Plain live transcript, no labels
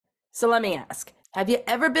So let me ask, have you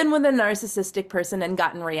ever been with a narcissistic person and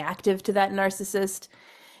gotten reactive to that narcissist?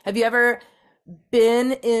 Have you ever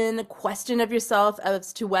been in question of yourself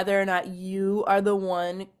as to whether or not you are the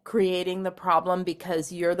one creating the problem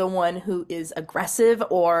because you're the one who is aggressive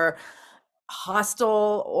or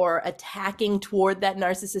hostile or attacking toward that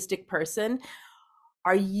narcissistic person?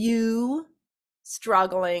 Are you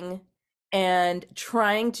struggling and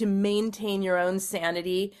trying to maintain your own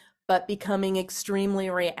sanity, but becoming extremely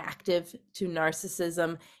reactive to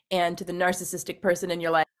narcissism and to the narcissistic person in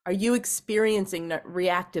your life? Are you experiencing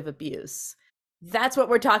reactive abuse? That's what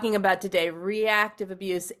we're talking about today, reactive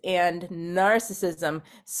abuse and narcissism.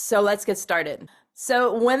 So let's get started.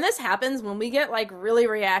 So when this happens, when we get like really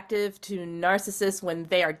reactive to narcissists, when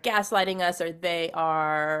they are gaslighting us or they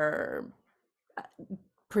are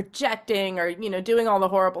projecting or doing all the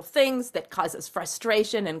horrible things that cause us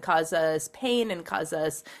frustration and cause us pain and cause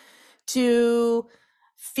us to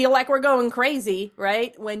feel like we're going crazy,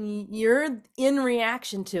 right? When you're in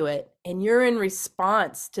reaction to it and you're in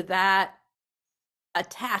response to that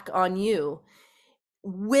attack on you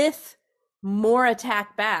with more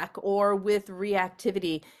attack back or with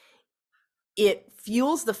reactivity, it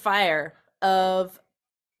fuels the fire of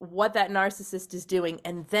what that narcissist is doing,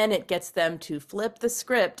 and then it gets them to flip the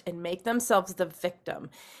script and make themselves the victim.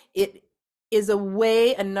 It is a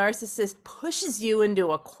way a narcissist pushes you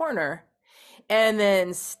into a corner and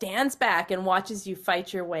then stands back and watches you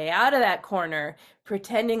fight your way out of that corner,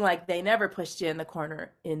 pretending like they never pushed you in the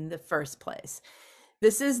corner in the first place.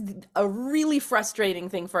 This is a really frustrating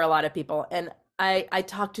thing for a lot of people. And I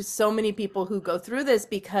talk to so many people who go through this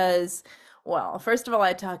because, well, first of all,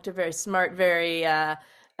 I talk to very smart, very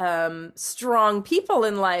strong people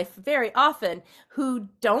in life very often who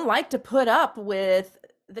don't like to put up with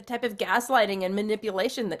the type of gaslighting and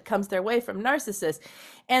manipulation that comes their way from narcissists.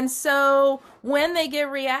 And so when they get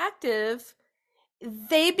reactive,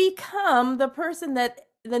 they become the person that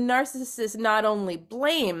the narcissist not only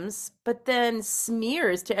blames, but then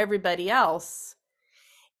smears to everybody else.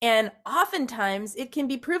 And oftentimes it can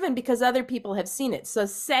be proven because other people have seen it. So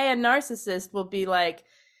say a narcissist will be like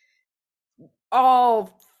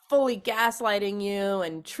all fully gaslighting you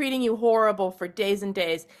and treating you horrible for days and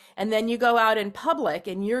days. And then you go out in public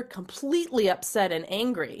and you're completely upset and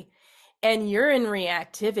angry and you're in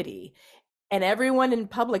reactivity. And everyone in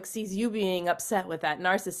public sees you being upset with that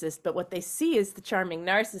narcissist, but what they see is the charming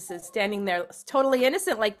narcissist standing there totally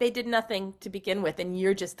innocent, like they did nothing to begin with, and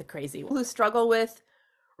you're just the crazy one. Who struggle with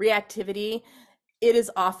reactivity, it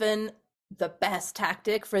is often the best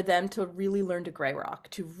tactic for them to really learn to gray rock,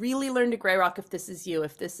 if this is you,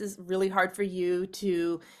 if this is really hard for you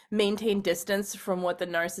to maintain distance from what the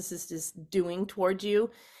narcissist is doing towards you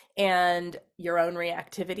and your own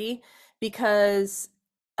reactivity, because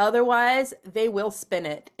otherwise, they will spin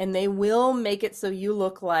it and they will make it so you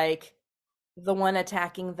look like the one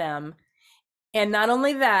attacking them. And not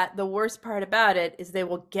only that, the worst part about it is they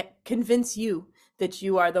will convince you that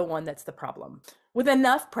you are the one that's the problem. With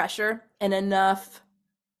enough pressure and enough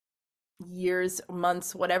years,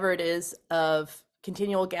 months, whatever it is, of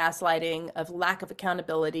continual gaslighting, of lack of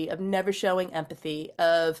accountability, of never showing empathy,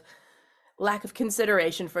 of lack of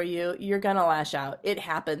consideration for you, you're gonna lash out. It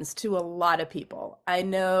happens to a lot of people. I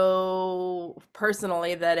know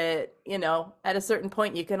personally that at a certain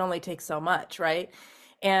point you can only take so much, right?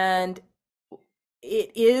 And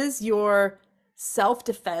it is your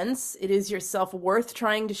self-defense, it is your self-worth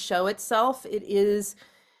trying to show itself, it is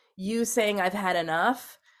you saying, I've had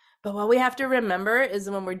enough. But what we have to remember is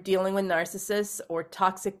when we're dealing with narcissists or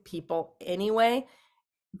toxic people anyway,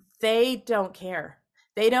 they don't care.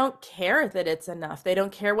 They don't care that it's enough. They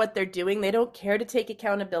don't care what they're doing. They don't care to take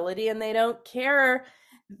accountability, and they don't care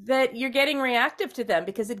that you're getting reactive to them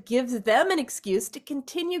because it gives them an excuse to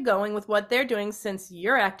continue going with what they're doing since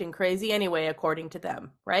you're acting crazy anyway, according to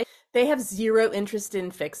them, right? They have zero interest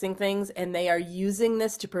in fixing things, and they are using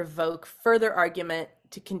this to provoke further argument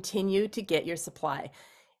to continue to get your supply.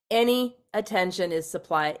 Any attention is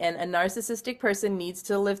supply, and a narcissistic person needs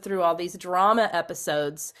to live through all these drama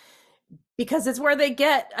episodes because it's where they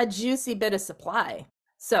get a juicy bit of supply.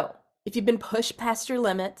 So if you've been pushed past your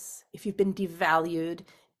limits, if you've been devalued,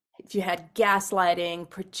 if you had gaslighting,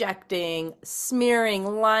 projecting, smearing,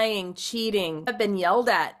 lying, cheating, have been yelled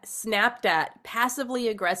at, snapped at, passively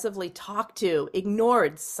aggressively talked to,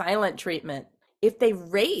 ignored, silent treatment, if they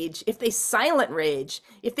rage, if they silent rage,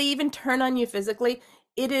 if they even turn on you physically,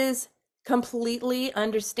 it is completely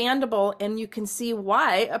understandable, and you can see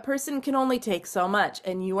why a person can only take so much,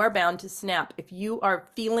 and you are bound to snap. If you are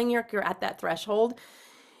feeling you're at that threshold,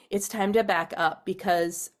 it's time to back up,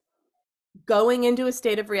 because going into a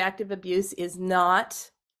state of reactive abuse is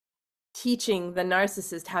not teaching the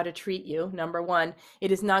narcissist how to treat you, number one.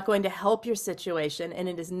 It is not going to help your situation, and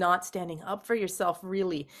it is not standing up for yourself,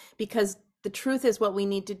 really, because the truth is what we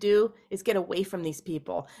need to do is get away from these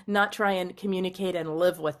people, not try and communicate and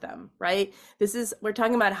live with them, right? We're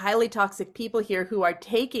talking about highly toxic people here who are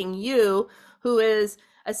taking you, who is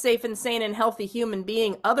a safe and sane and healthy human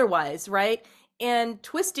being otherwise, right? And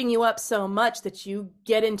twisting you up so much that you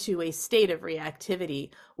get into a state of reactivity,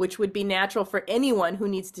 which would be natural for anyone who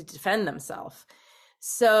needs to defend themselves.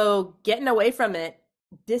 So getting away from it,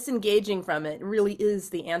 disengaging from it really is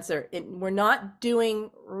the answer. We're not doing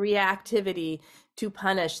reactivity to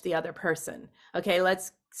punish the other person. Okay,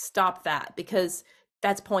 let's stop that, because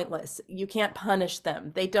that's pointless. You can't punish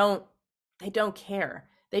them. They don't care.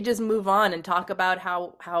 They just move on and talk about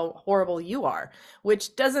how horrible you are,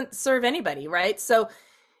 which doesn't serve anybody, right? So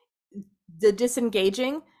the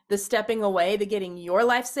disengaging, the stepping away, the getting your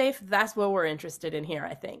life safe, that's what we're interested in here,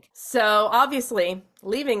 I think. So obviously,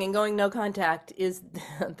 leaving and going no contact is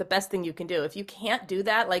the best thing you can do. If you can't do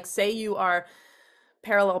that, like say you are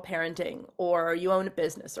parallel parenting, or you own a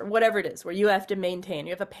business, or whatever it is, where you have to maintain,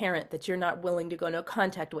 you have a parent that you're not willing to go no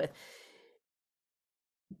contact with,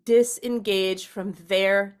 disengage from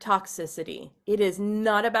their toxicity. It is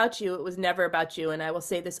not about you. It was never about you. And I will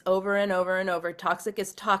say this over and over and over. Toxic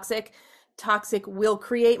is toxic. Toxic will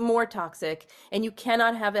create more toxic. And you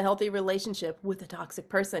cannot have a healthy relationship with a toxic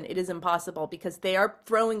person. It is impossible, because they are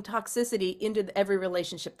throwing toxicity into every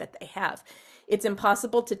relationship that they have. It's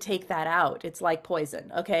impossible to take that out. It's like poison.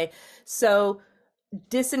 Okay. So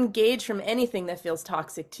disengage from anything that feels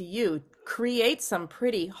toxic to you. Create some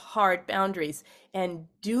pretty hard boundaries, and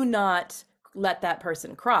do not let that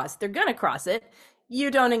person cross. They're going to cross it.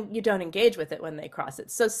 You don't engage with it when they cross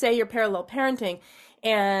it. So say you're parallel parenting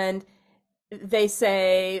and they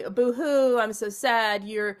say, boo-hoo, I'm so sad,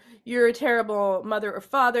 you're a terrible mother or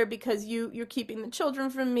father because you're keeping the children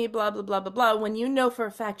from me, blah blah blah blah blah. When you know for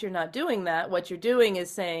a fact you're not doing that, what you're doing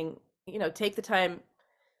is saying, take the time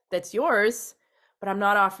that's yours, but I'm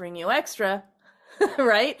not offering you extra.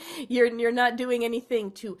 Right? You're not doing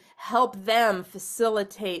anything to help them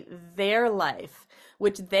facilitate their life,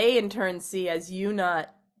 which they in turn see as you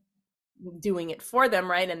not doing it for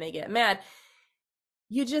them, right? And they get mad.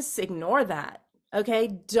 You just ignore that. Okay?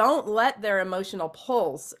 Don't let their emotional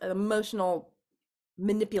pulls, emotional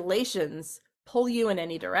manipulations pull you in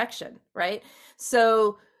any direction, right?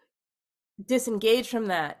 So disengage from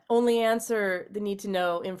that. Only answer the need to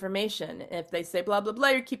know information. If they say blah blah blah,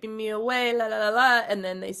 you're keeping me away, la la la la, and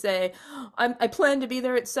then they say, I plan to be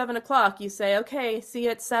there at 7:00, you say, okay, see you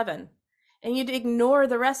at 7, and you'd ignore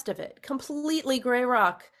the rest of it. Completely gray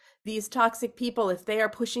rock these toxic people. If they are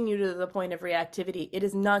pushing you to the point of reactivity, it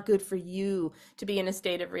is not good for you to be in a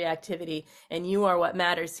state of reactivity, and you are what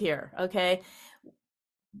matters here. Okay,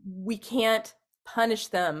 we can't punish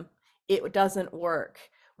them. It doesn't work.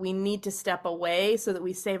 We need to step away so that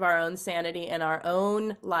we save our own sanity and our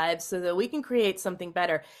own lives so that we can create something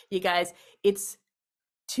better. You guys, it's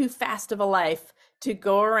too fast of a life to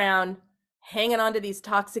go around hanging on to these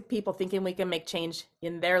toxic people thinking we can make change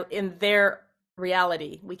in their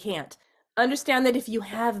reality. We can't. Understand that if you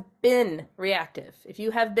have been reactive,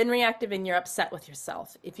 and you're upset with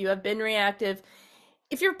yourself, if you have been reactive,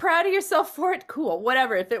 if you're proud of yourself for it, cool,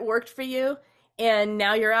 whatever. If it worked for you and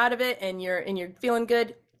now you're out of it and you're feeling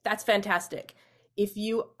good, that's fantastic.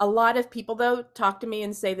 A lot of people though talk to me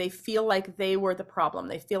and say they feel like they were the problem.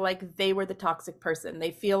 They feel like they were the toxic person. They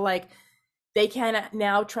feel like they cannot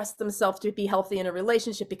now trust themselves to be healthy in a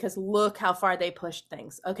relationship because look how far they pushed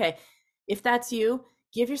things. Okay, if that's you,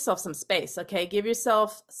 give yourself some space. Okay, give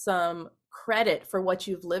yourself some credit for what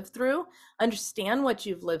you've lived through. Understand what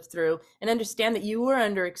you've lived through, and understand that you were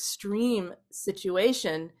under extreme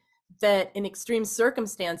situation, that in extreme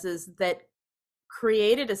circumstances that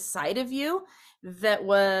created a side of you that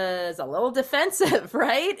was a little defensive,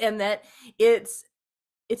 right? And that it's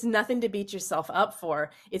nothing to beat yourself up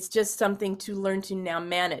for. It's just something to learn to now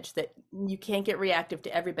manage, that you can't get reactive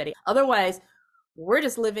to everybody. Otherwise, we're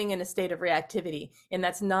just living in a state of reactivity, and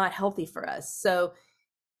that's not healthy for us. So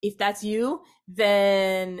if that's you,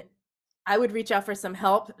 then I would reach out for some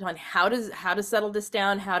help on how to settle this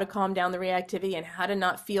down, how to calm down the reactivity, and how to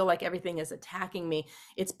not feel like everything is attacking me.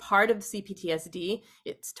 It's part of CPTSD.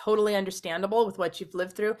 It's totally understandable with what you've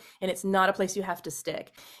lived through, and it's not a place you have to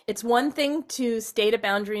stick. It's one thing to state a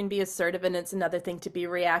boundary and be assertive, and it's another thing to be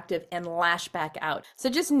reactive and lash back out. So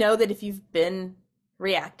just know that if you've been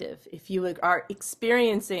reactive, if you are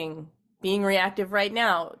experiencing being reactive right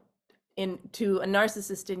now to a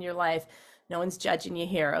narcissist in your life, no one's judging you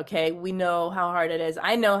here, okay? We know how hard it is.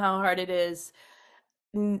 I know how hard it is.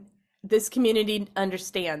 This community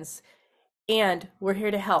understands. And we're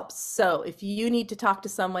here to help. So if you need to talk to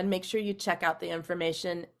someone, make sure you check out the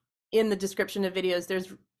information in the description of videos.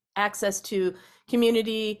 There's access to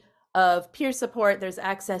community of peer support. There's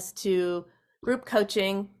access to group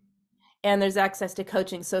coaching, and there's access to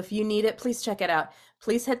coaching. So if you need it, please check it out.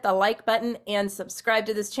 Please hit the like button and subscribe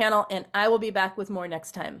to this channel, and I will be back with more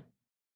next time.